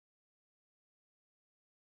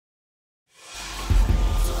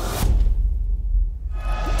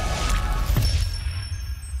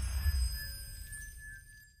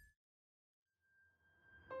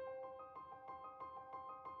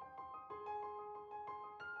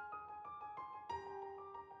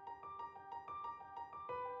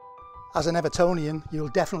As an Evertonian, you'll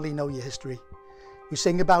definitely know your history. We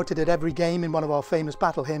sing about it at every game in one of our famous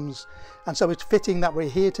battle hymns, and so it's fitting that we're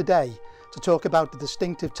here today to talk about the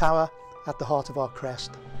distinctive tower at the heart of our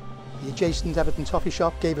crest. The adjacent Everton toffee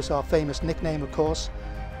shop gave us our famous nickname, of course,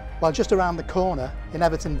 while just around the corner in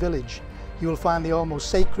Everton Village you will find the almost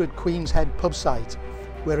sacred Queen's Head pub site,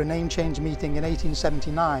 where a name change meeting in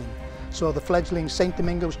 1879 saw the fledgling St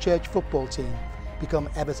Domingo's Church football team become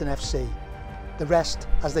Everton FC. The rest,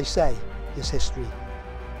 as they say, is history.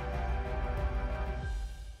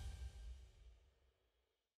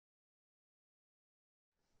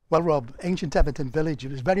 Well, Rob, ancient Everton Village,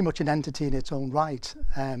 it was very much an entity in its own right.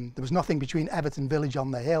 There was nothing between Everton Village on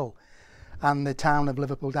the hill and the town of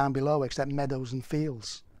Liverpool down below except meadows and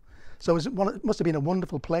fields. So it must have been a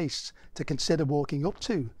wonderful place to consider walking up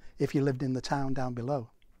to if you lived in the town down below.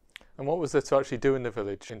 And what was there to actually do in the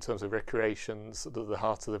village in terms of recreations at the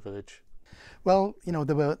heart of the village? Well, you know,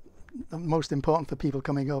 there were, most important for people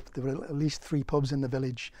coming up, there were at least 3 pubs in the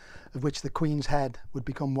village, of which the Queen's Head would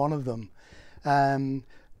become one of them.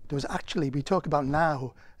 There was actually, we talk about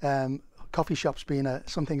now, coffee shops being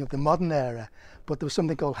something of the modern era, but there was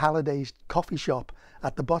something called Halliday's Coffee Shop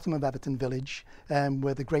at the bottom of Everton Village,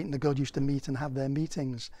 where the great and the good used to meet and have their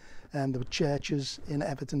meetings. There were churches in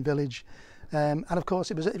Everton Village, and of course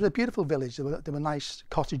it was a beautiful village. There were nice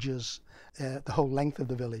cottages the whole length of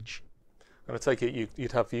the village. And I take it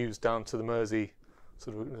you'd have views down to the Mersey,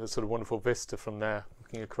 sort of wonderful vista from there,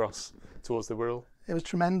 looking across towards the Wirral. It was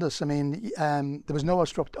tremendous. I mean, there was no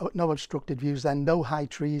obstructed views then, no high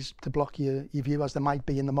trees to block your view as there might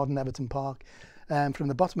be in the modern Everton Park. From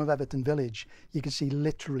the bottom of Everton Village, you can see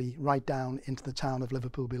literally right down into the town of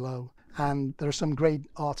Liverpool below. And there are some great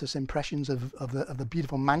artists' impressions of the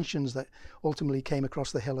beautiful mansions that ultimately came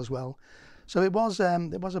across the hill as well. So it was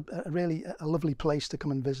a really lovely place to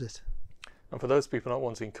come and visit. And for those people not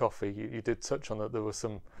wanting coffee, you did touch on that there were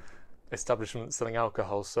some establishments selling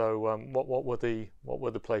alcohol. So what were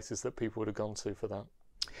the places that people would have gone to for that?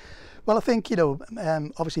 Well, I think, you know,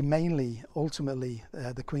 obviously ultimately,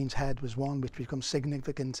 the Queen's Head was one which becomes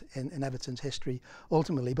significant in Everton's history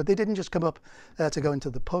ultimately. But they didn't just come up to go into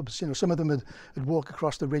the pubs. You know, some of them would walk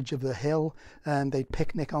across the ridge of the hill and they'd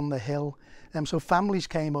picnic on the hill. So families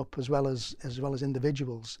came up as well as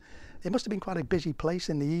individuals. It must have been quite a busy place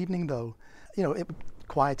in the evening, though. You know, it was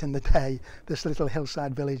quiet in the day, this little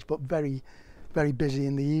hillside village, but very, very busy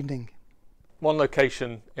in the evening. One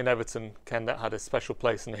location in Everton, Ken, that had a special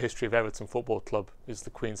place in the history of Everton Football Club is the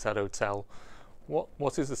Queen's Head Hotel.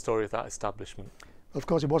 What is the story of that establishment? Well, of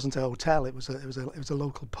course, it wasn't a hotel; it was a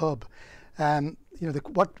local pub. You know,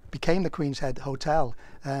 what became the Queen's Head Hotel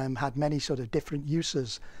had many sort of different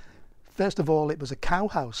uses. First of all, it was a cow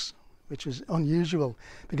house, which was unusual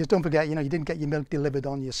because don't forget, you know, you didn't get your milk delivered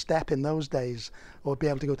on your step in those days, or be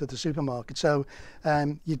able to go to the supermarket. So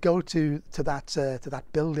you'd go to that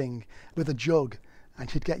building with a jug,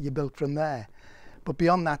 and you'd get your milk from there. But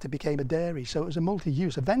beyond that, it became a dairy, so it was a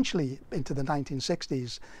multi-use. Eventually, into the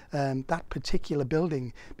 1960s, that particular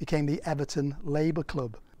building became the Everton Labour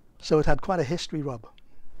Club. So it had quite a history, Rob.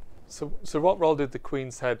 So what role did the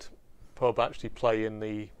Queen's Head pub actually play in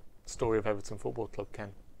the story of Everton Football Club,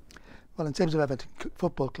 Ken? Well, in terms of Everton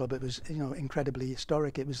Football Club, it was, you know, incredibly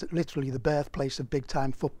historic. It was literally the birthplace of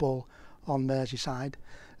big-time football on Merseyside.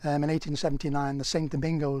 In 1879, the St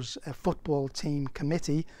Domingo's football team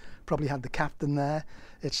committee probably had the captain there.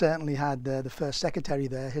 It certainly had the first secretary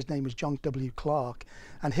there. His name was John W. Clark,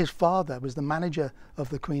 and his father was the manager of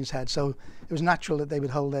the Queen's Head. So it was natural that they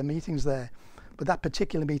would hold their meetings there. But that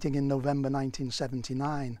particular meeting in November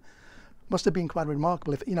 1979 must have been quite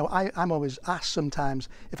remarkable. If, you know, I'm always asked sometimes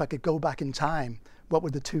if I could go back in time, what were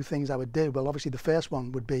the 2 things I would do? Well, obviously the first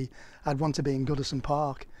one would be I'd want to be in Goodison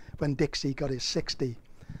Park when Dixie got his 60.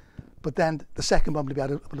 But then the second one would be I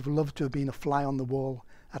would have loved to have been a fly on the wall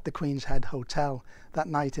at the Queen's Head Hotel that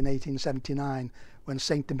night in 1879 when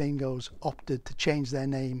St Domingo's opted to change their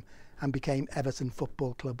name and became Everton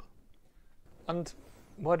Football Club. And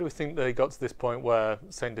why do we think they got to this point where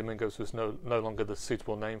St Domingo's was no longer the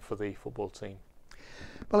suitable name for the football team?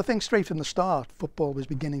 Well, I think straight from the start, football was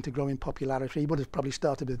beginning to grow in popularity. It would have probably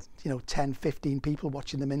started with, you know, 10, 15 people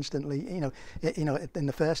watching them instantly, you know, in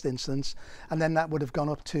the first instance. And then that would have gone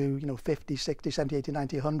up to, you know, 50, 60, 70, 80,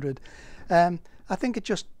 90, 100. I think it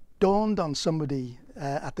just dawned on somebody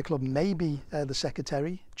at the club, maybe the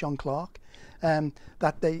secretary, John Clark,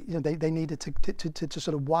 that they needed to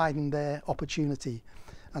sort of widen their opportunity.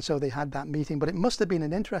 And so they had that meeting. But it must have been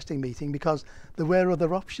an interesting meeting because there were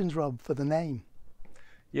other options, Rob, for the name.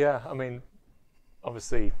 Yeah, I mean,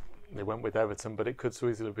 obviously they went with Everton, but it could so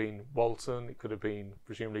easily have been Walton. It could have been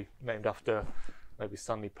presumably named after maybe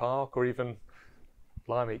Stanley Park, or even,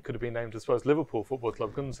 blimey, it could have been named, I suppose, Liverpool Football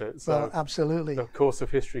Club, couldn't it? So well, absolutely. the course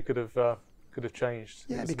of history could have changed.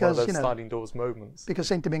 Yeah, it was because one of those sliding doors moments. Because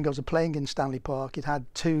St Domingos are playing in Stanley Park, it had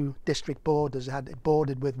 2 district borders. It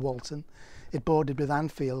bordered with Walton, it bordered with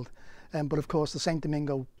Anfield, but of course the St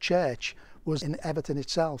Domingo Church was in Everton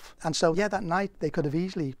itself. And so, yeah, that night they could have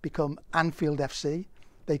easily become Anfield FC,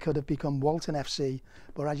 they could have become Walton FC,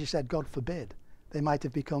 but as you said, God forbid, they might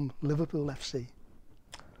have become Liverpool FC.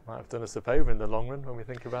 Might have done us a favour in the long run when we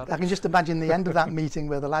think about it. I can just imagine the end of that meeting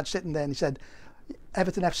where the lad's sitting there and he said,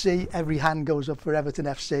 Everton FC, every hand goes up for Everton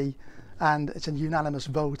FC, and it's a unanimous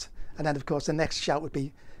vote. And then, of course, the next shout would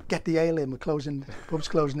be, get the ale in, pub's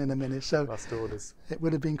closing in a minute. So last orders. It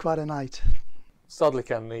would have been quite a night. Sadly,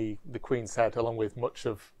 Ken, the Queen's Head, along with much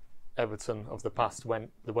of Everton of the past,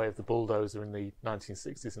 went the way of the bulldozer in the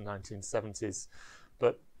 1960s and 1970s.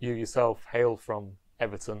 But you yourself hail from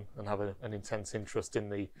Everton and have an intense interest in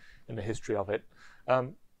the history of it.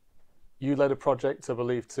 You led a project, I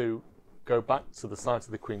believe, to go back to the site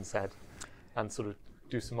of the Queen's Head and sort of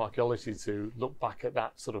do some archaeology to look back at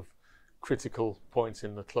that sort of critical point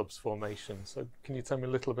in the club's formation. So can you tell me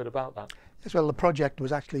a little bit about that? Yes, well, the project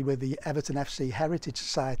was actually with the Everton FC Heritage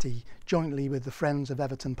Society, jointly with the Friends of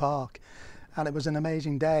Everton Park, and it was an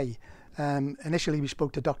amazing day. Initially we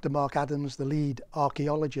spoke to Dr. Mark Adams, the lead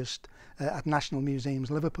archaeologist at National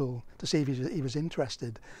Museums Liverpool, to see if he was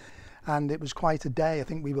interested. And it was quite a day. I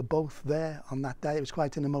think we were both there on that day. It was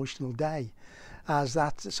quite an emotional day as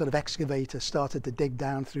that sort of excavator started to dig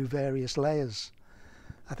down through various layers.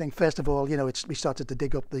 I think first of all, we started to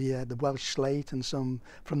dig up the Welsh slate and some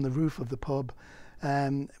from the roof of the pub,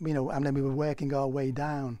 and then we were working our way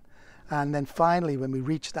down. And then finally, when we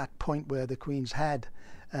reached that point where the Queen's Head,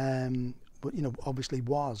 obviously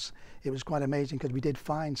it was quite amazing because we did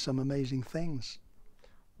find some amazing things.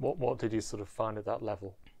 What did you sort of find at that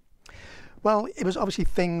level? Well, it was obviously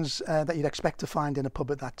things that you'd expect to find in a pub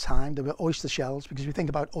at that time. There were oyster shells, because we think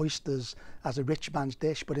about oysters as a rich man's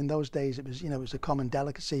dish, but in those days it was a common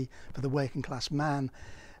delicacy for the working class man.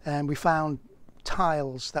 We found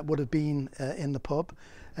tiles that would have been in the pub,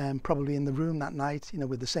 probably in the room that night,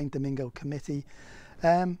 with the St Domingo committee.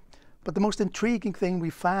 But the most intriguing thing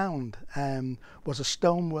we found was a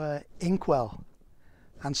stoneware inkwell.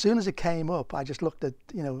 And as soon as it came up, I just looked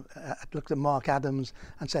at Mark Adams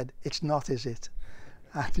and said, "It's not, is it?"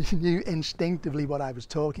 And he knew instinctively what I was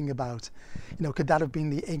talking about. Could that have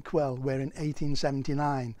been the inkwell where in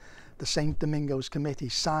 1879 the St Domingos Committee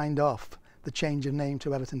signed off the change of name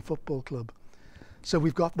to Everton Football Club? So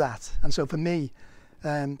we've got that. And so for me,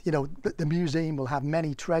 the museum will have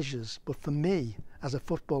many treasures, but for me, as a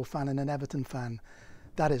football fan and an Everton fan,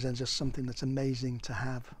 that is just something that's amazing to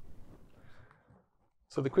have.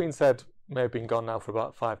 So the Queen's Head may have been gone now for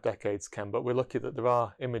about 5 decades, Ken, but we're lucky that there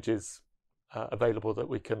are images available that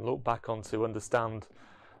we can look back on to understand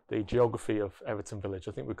the geography of Everton Village.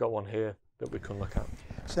 I think we've got one here that we can look at.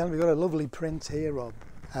 So we've got a lovely print here, Rob,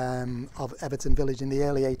 of Everton Village in the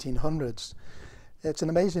early 1800s. It's an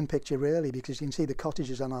amazing picture, really, because you can see the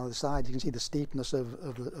cottages on either side. You can see the steepness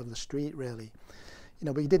of the street, really.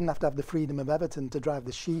 But you didn't have to have the freedom of Everton to drive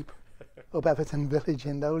the sheep up Everton Village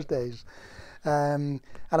in those days. And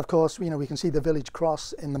of course, we can see the village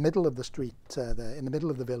cross in the middle of the street there, in the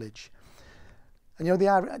middle of the village. And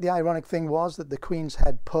the ironic thing was that the Queen's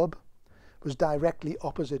Head pub was directly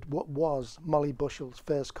opposite what was Molly Bushell's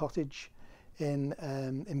first cottage in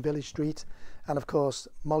Village Street. And of course,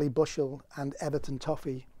 Molly Bushell and Everton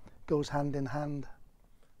toffee goes hand in hand.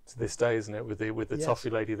 To this day, isn't it, with the Yes.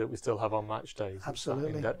 toffee lady that we still have on match days?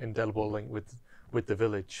 Absolutely. It's that indelible link with the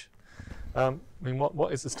village.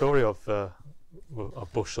 What is the story of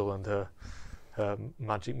Bushell and her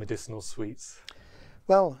magic medicinal sweets?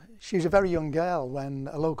 Well, she was a very young girl when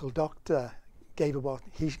a local doctor gave her what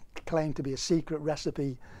he claimed to be a secret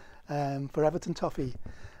recipe for Everton toffee.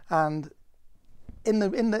 And in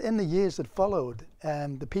the years that followed,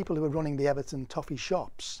 the people who were running the Everton toffee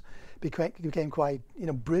shops became quite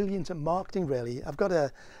brilliant at marketing, really. I've got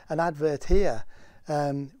an advert here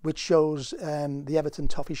which shows the Everton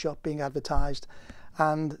toffee shop being advertised,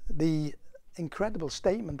 and the incredible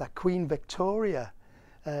statement that Queen Victoria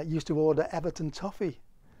used to order Everton toffee.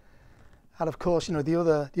 And of course, the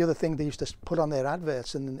other thing they used to put on their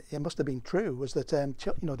adverts, and it must have been true, was that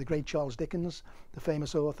the great Charles Dickens, the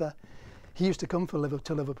famous author, he used to come to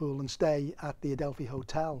Liverpool and stay at the Adelphi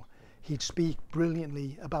Hotel. He'd speak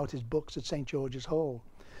brilliantly about his books at St George's Hall.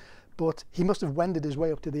 But he must have wended his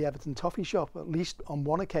way up to the Everton toffee shop, at least on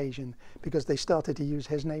one occasion, because they started to use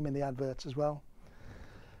his name in the adverts as well.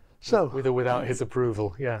 So, with or without his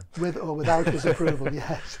approval, yeah. With or without his approval,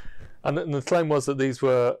 yes. And the claim was that these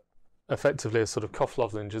were effectively a sort of cough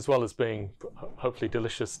lozenge, as well as being hopefully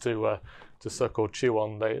delicious to suck or chew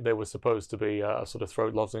on. They were supposed to be a sort of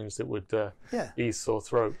throat lozenge that would ease sore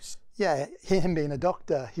throats. Yeah, him being a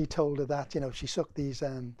doctor, he told her that, she sucked these,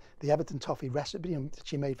 the Everton toffee recipe that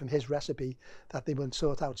she made from his recipe, that they would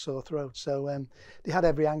sort out sore throats. So they had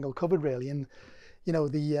every angle covered, really. And,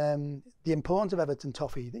 the importance of Everton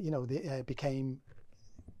toffee, became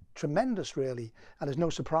tremendous, really. And there's no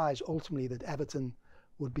surprise, ultimately, that Everton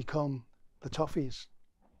would become the Toffees.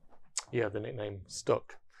 Yeah, the nickname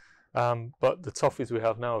stuck. But the Toffees we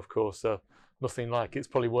have now, of course, are nothing like. It's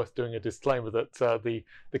probably worth doing a disclaimer that the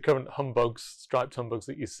current humbugs, striped humbugs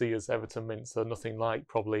that you see as Everton mints are nothing like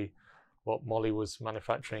probably what Molly was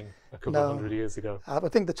manufacturing a couple of 100 years ago. I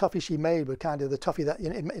think the toffee she made were kind of the toffee that,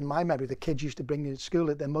 in my memory, the kids used to bring to school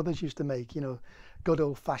that their mothers used to make, good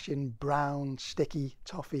old-fashioned brown, sticky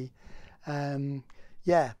toffee.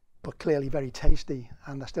 But clearly very tasty,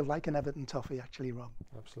 and I still like an Everton toffee, actually, Rob.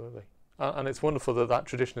 Absolutely. And it's wonderful that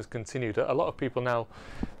tradition has continued. A lot of people now,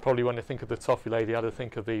 probably when they think of the toffee lady, either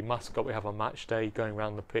think of the mascot we have on match day, going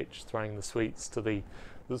around the pitch, throwing the sweets to the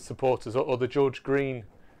supporters, or the George Green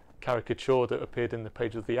caricature that appeared in the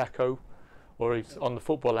page of the Echo, or on the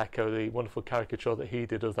Football Echo, the wonderful caricature that he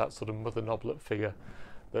did of that sort of Mother Noblet figure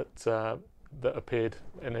that appeared.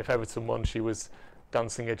 And if Everton won, she was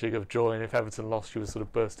dancing a jig of joy, and if Everton lost, she was sort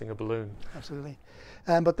of bursting a balloon. Absolutely.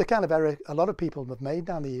 But the kind of error a lot of people have made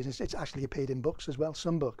down the years, it's actually appeared in books as well,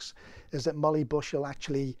 some books, is that Molly Bushell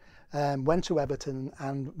actually went to Everton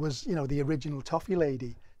and was, the original toffee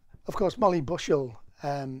lady. Of course, Molly Bushell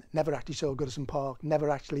never actually saw Goodison Park,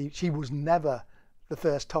 she was never the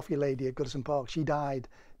first toffee lady at Goodison Park. She died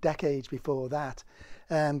decades before that.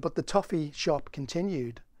 But the toffee shop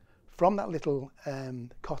continued from that little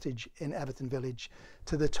cottage in Everton Village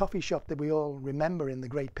to the toffee shop that we all remember in the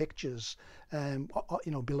great pictures,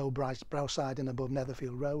 below Browside and above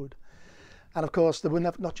Netherfield Road. And of course, there were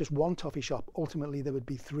not just one toffee shop. Ultimately, there would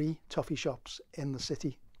be 3 toffee shops in the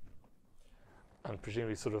city. And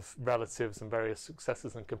presumably sort of relatives and various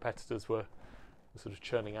successors and competitors were sort of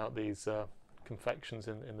churning out these confections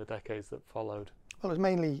in the decades that followed. Well, it was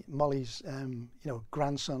mainly Molly's,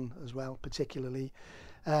 grandson as well, particularly.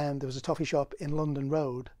 There was a toffee shop in London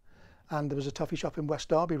Road, and there was a toffee shop in West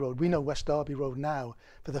Derby Road. We know West Derby Road now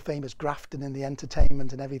for the famous Grafton and the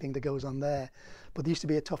entertainment and everything that goes on there. But there used to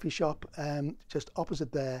be a toffee shop just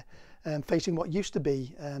opposite there, facing what used to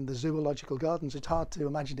be the zoological gardens. It's hard to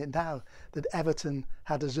imagine it now that Everton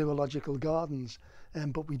had a zoological gardens,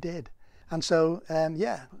 but we did. And so,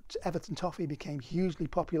 Everton toffee became hugely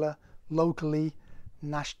popular locally,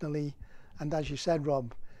 nationally, and as you said,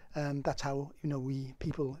 Rob, that's how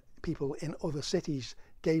people in other cities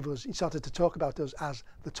started to talk about us as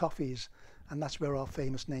the Toffees, and that's where our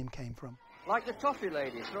famous name came from. Like the toffee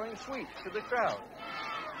lady throwing sweets to the crowd.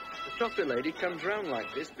 The toffee lady comes round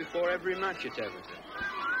like this before every match at Everton.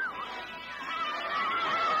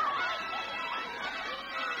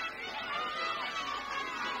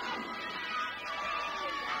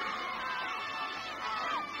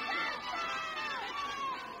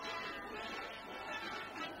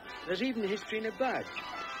 There's even history in a badge.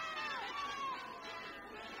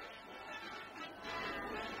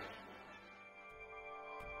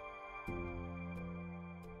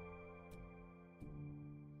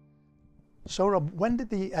 So, Rob, when did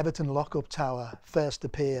the Everton lock-up tower first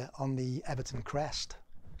appear on the Everton crest?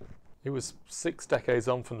 It was 6 decades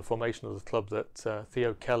on from the formation of the club that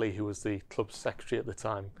Theo Kelly, who was the club's secretary at the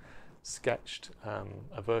time, sketched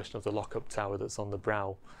a version of the lock-up tower that's on the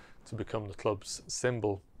brow to become the club's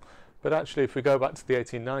symbol. But actually, if we go back to the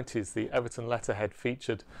 1890s, the Everton letterhead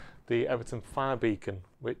featured the Everton fire beacon,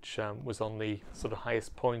 which was on the sort of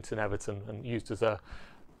highest point in Everton and used as it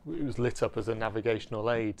was lit up as a navigational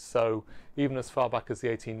aid. So even as far back as the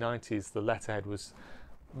 1890s, the letterhead was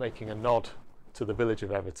making a nod to the village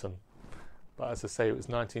of Everton. But as I say, it was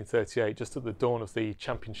 1938, just at the dawn of the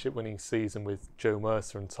championship winning season with Joe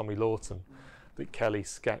Mercer and Tommy Lawton, that Kelly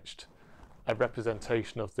sketched a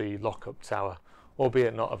representation of the lock-up tower,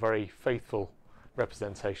 albeit not a very faithful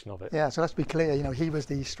representation of it. Yeah, so let's be clear, he was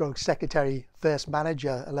the stroke secretary, first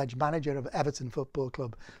manager, alleged manager of Everton Football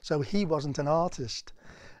Club, so he wasn't an artist.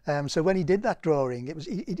 So when he did that drawing,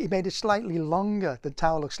 he made it slightly longer. The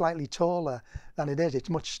tower looks slightly taller than it is. It's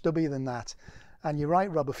much stubbier than that. And you're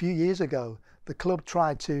right, Rob, a few years ago, the club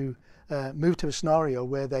tried to move to a scenario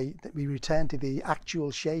where we returned to the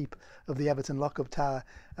actual shape of the Everton lock-up tower,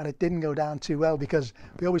 and it didn't go down too well, because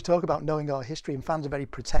we always talk about knowing our history, and fans are very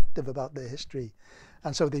protective about their history.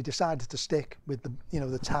 And so they decided to stick with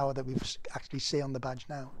the tower that we actually see on the badge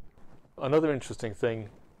now. Another interesting thing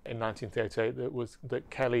in 1938 that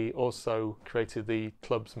Kelly also created the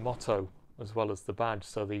club's motto as well as the badge.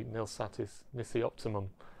 So the Nil Satis Nisi Optimum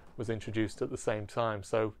was introduced at the same time.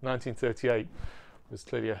 So 1938 was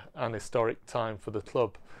clearly an historic time for the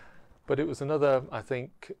club. But it was another, I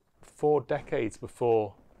think, 4 decades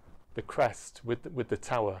before the crest with the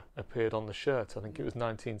tower appeared on the shirt. I think it was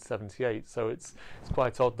 1978. So it's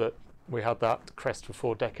quite odd that we had that crest for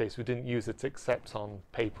 4 decades. We didn't use it except on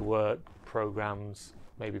paperwork, programs,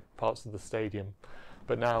 maybe parts of the stadium.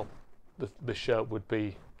 But now the shirt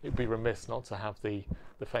it'd be remiss not to have the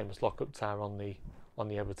famous lock-up tower on the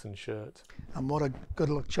Everton shirt. And what a good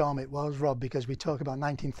luck charm it was, Rob, because we talk about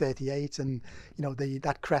 1938 and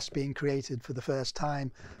that crest being created for the first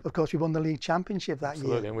time. Of course, we won the league championship that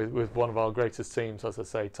year. Absolutely, and with one of our greatest teams, as I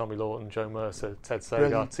say, Tommy Lawton, Joe Mercer, Ted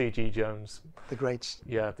Sagar, T.G. Jones. The greats.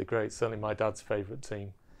 Yeah, the greats. Certainly my dad's favourite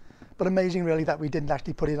team. But amazing, really, that we didn't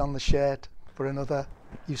actually put it on the shirt for another,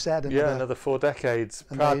 you said? Another 4 decades.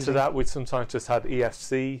 Amazing. Prior to that, we'd sometimes just had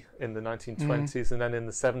EFC in the 1920s, and then in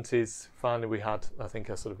the 70s, finally we had, I think,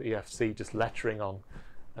 a sort of EFC just lettering on.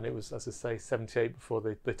 And it was, as I say, 78 before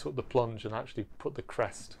they took the plunge and actually put the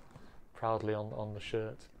crest proudly on the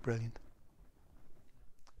shirt. Brilliant.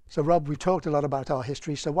 So, Rob, we've talked a lot about our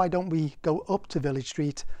history, so why don't we go up to Village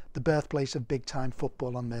Street, the birthplace of big-time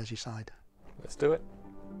football on Merseyside? Let's do it.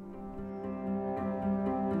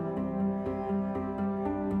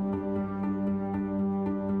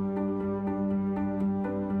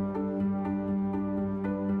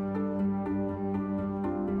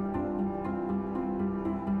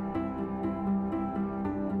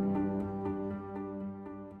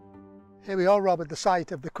 Here we are, Rob, at the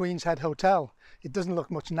site of the Queen's Head Hotel. It doesn't look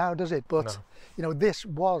much now, does it? But, this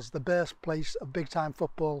was the birthplace of big-time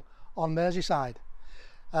football on Merseyside.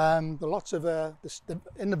 In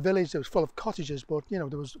the village, it was full of cottages, but, there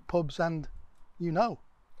was pubs and,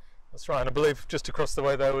 That's right, and I believe just across the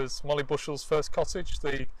way there was Molly Bushell's first cottage.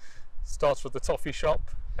 Starts with the toffee shop,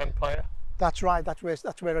 Empire. That's right, that's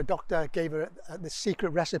where a doctor gave her the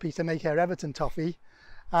secret recipe to make her Everton toffee.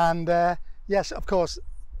 And, yes, of course,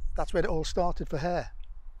 that's where it all started for her.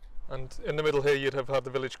 And in the middle here you'd have had the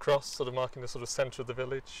village cross, sort of marking the sort of centre of the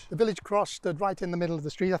village. The village cross stood right in the middle of the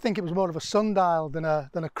street. I think it was more of a sundial than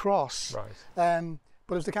a cross. Right.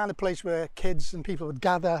 But it was the kind of place where kids and people would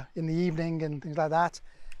gather in the evening and things like that.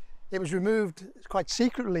 It was removed quite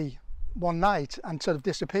secretly one night and sort of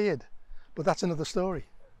disappeared. But that's another story.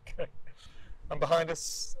 Okay. And behind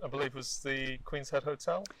us, I believe, was the Queen's Head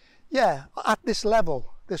Hotel? Yeah, at this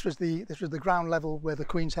level. This was the ground level where the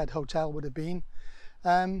Queen's Head Hotel would have been.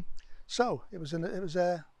 So it was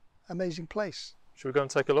an amazing place. Should we go and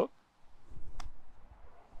take a look?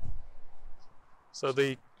 So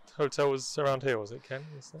the hotel was around here, was it, Ken?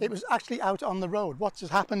 It was actually out on the road. What has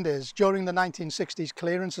happened is during the 1960s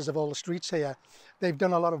clearances of all the streets here, they've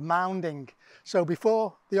done a lot of mounding. So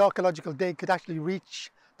before the archaeological dig could actually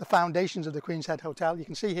reach the foundations of the Queen's Head Hotel, you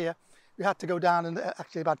can see here, we had to go down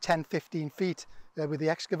actually about 10-15 feet with the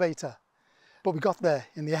excavator. But we got there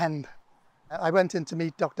in the end. I went in to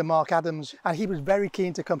meet Dr. Mark Adams, and he was very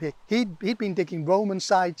keen to come here. He'd been digging Roman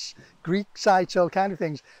sites, Greek sites, all kind of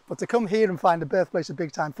things. But to come here and find the birthplace of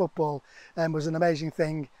big-time football was an amazing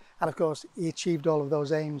thing. And of course, he achieved all of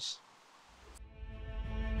those aims.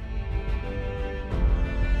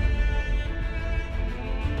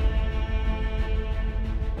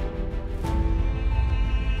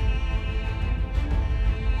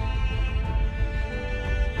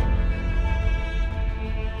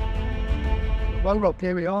 Well, Rob,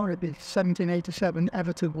 here we are at the 1787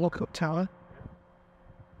 Everton lock-up tower.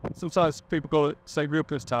 Sometimes people call it St.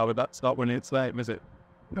 Rupert's Tower, but that's not when it's name, is it?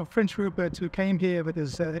 Prince Rupert, who came here with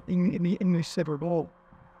his in the English Civil War,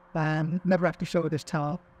 never actually saw this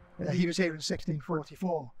tower. He was here in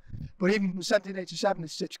 1644. But even in 1787,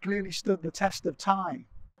 it's clearly stood the test of time.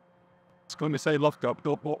 It's going to say lock-up,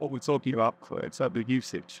 not what we're talking about, it's the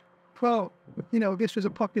usage. Well, this was a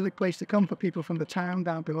popular place to come for people from the town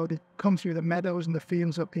down below. They come through the meadows and the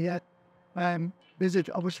fields up here. Visit,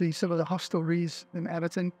 obviously, some of the hostelries in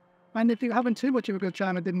Everton. And if you're having too much of a good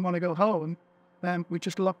time and didn't want to go home, we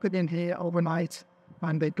just locked it in here overnight,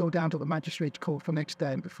 and they'd go down to the magistrate's court for next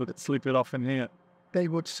day. Before they'd sleep it off in here. They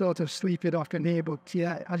would sort of sleep it off in here, but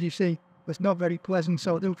yeah, as you see, it's not very pleasant,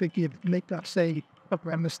 so I don't think you'd make that say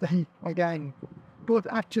around the stay again. But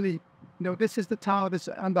actually, this is the tower that's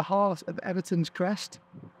on the heart of Everton's crest.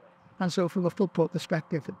 And so from a football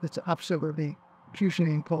perspective, it's absolutely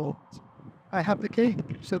crucially important. I have the key,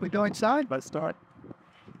 so we go inside. Let's start.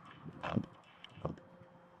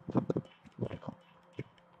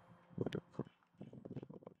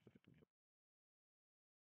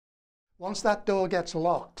 Once that door gets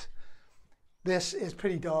locked, this is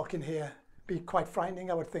pretty dark in here. Be quite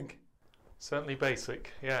frightening, I would think. Certainly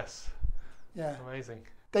basic, yes. Yeah. Amazing.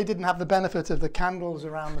 They didn't have the benefit of the candles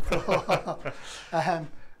around the floor.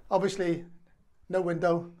 Obviously, no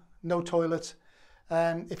window, no toilet.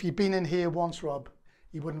 If you've been in here once, Rob,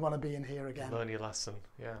 you wouldn't want to be in here again. Learn your lesson,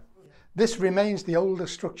 yeah. This remains the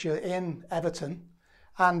oldest structure in Everton.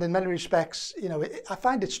 And in many respects, you know, I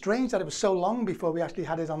find it strange that it was so long before we actually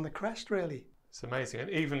had it on the crest, really. It's amazing. And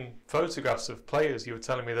even photographs of players, you were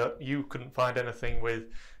telling me that you couldn't find anything with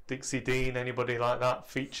Dixie Dean, anybody like that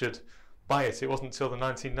featured by it. It wasn't until the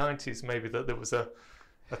 1990s maybe that there was a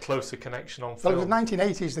closer connection on film. Well, in the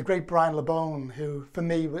 1980s, the great Brian LeBone, who for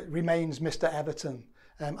me remains Mr. Everton,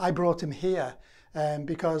 I brought him here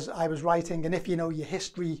because I was writing an If You Know Your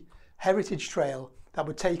History heritage trail that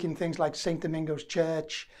would take in things like St Domingo's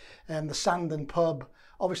Church and the Sandon Pub,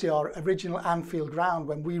 obviously our original Anfield ground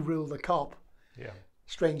when we ruled the Cop,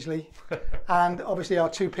 strangely, and obviously our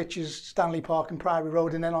two pitches, Stanley Park and Priory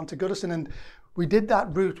Road, and then on to Goodison. And we did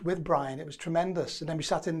that route with Brian. It was tremendous. And then we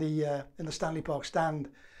sat in the Stanley Park stand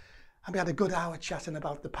and we had a good hour chatting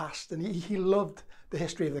about the past. And he loved the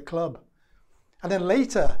history of the club. And then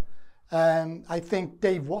later, I think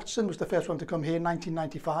Dave Watson was the first one to come here in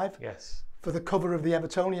 1995. Yes. For the cover of the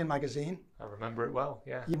Evertonian magazine. I remember it well,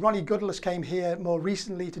 yeah. Ronnie Goodless came here more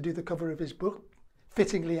recently to do the cover of his book,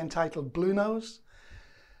 fittingly entitled Blue Nose.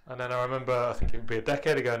 And then I remember, I think it would be a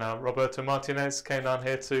decade ago now, Roberto Martinez came down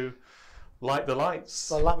here to light the lights.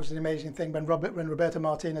 Well, that was an amazing thing when Roberto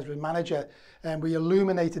Martinez was manager, and we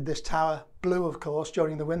illuminated this tower blue, of course,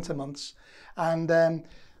 during the winter months. And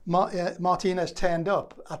Martinez turned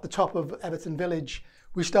up at the top of Everton Village.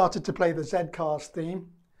 We started to play the Z-Cars theme.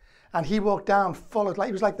 And he walked down, followed, like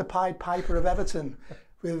he was like the Pied Piper of Everton,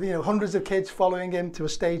 with hundreds of kids following him to a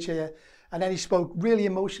stage here. And then he spoke really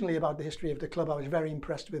emotionally about the history of the club. I was very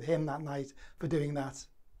impressed with him that night for doing that.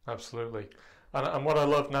 Absolutely. And what I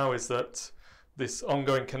love now is that this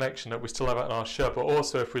ongoing connection that we still have at our show, but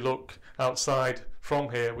also if we look outside from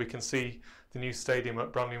here, we can see the new stadium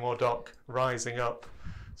at Bramley-Moore Dock rising up.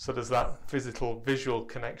 So there's that visual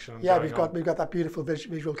connection. Yeah, we've got that beautiful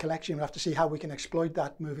visual connection. We'll have to see how we can exploit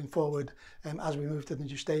that moving forward as we move to the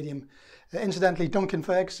new stadium. Incidentally, Duncan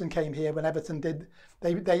Ferguson came here when Everton did.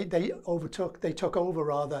 They took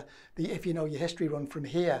over the If You Know Your History run from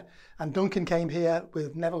here. And Duncan came here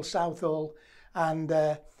with Neville Southall, and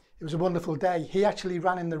it was a wonderful day. He actually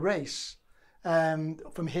ran in the race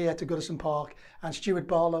from here to Goodison Park, and Stuart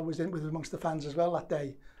Barlow was amongst the fans as well that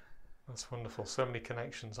day. That's wonderful. So many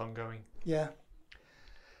connections ongoing. Yeah.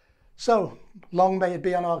 So, long may it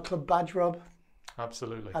be on our club badge, Rob.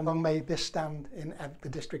 Absolutely. And long may this stand in the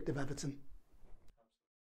district of Everton.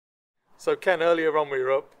 So, Ken, earlier on we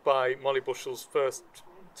were up by Molly Bushel's first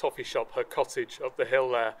toffee shop, her cottage up the hill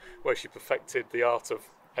there, where she perfected the art of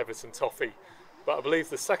Everton toffee. But I believe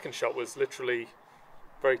the second shop was literally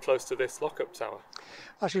very close to this lock-up tower.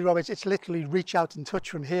 Actually, Rob, it's literally reach out and touch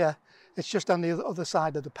from here. It's just on the other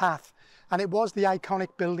side of the path. And it was the iconic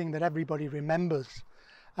building that everybody remembers.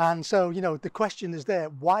 And so, the question is there,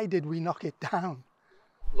 why did we knock it down?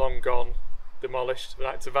 Long gone, demolished, an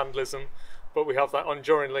act of vandalism. But we have that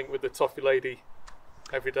enduring link with the toffee lady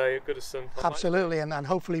every day at Goodison. Absolutely, and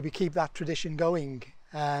hopefully we keep that tradition going.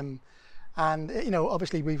 And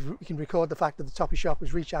obviously we can record the fact that the toffee shop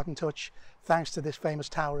was reach out and touch thanks to this famous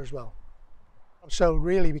tower as well. So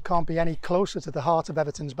really we can't be any closer to the heart of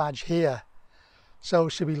Everton's badge here. So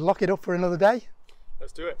should we lock it up for another day?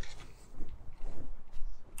 Let's do it.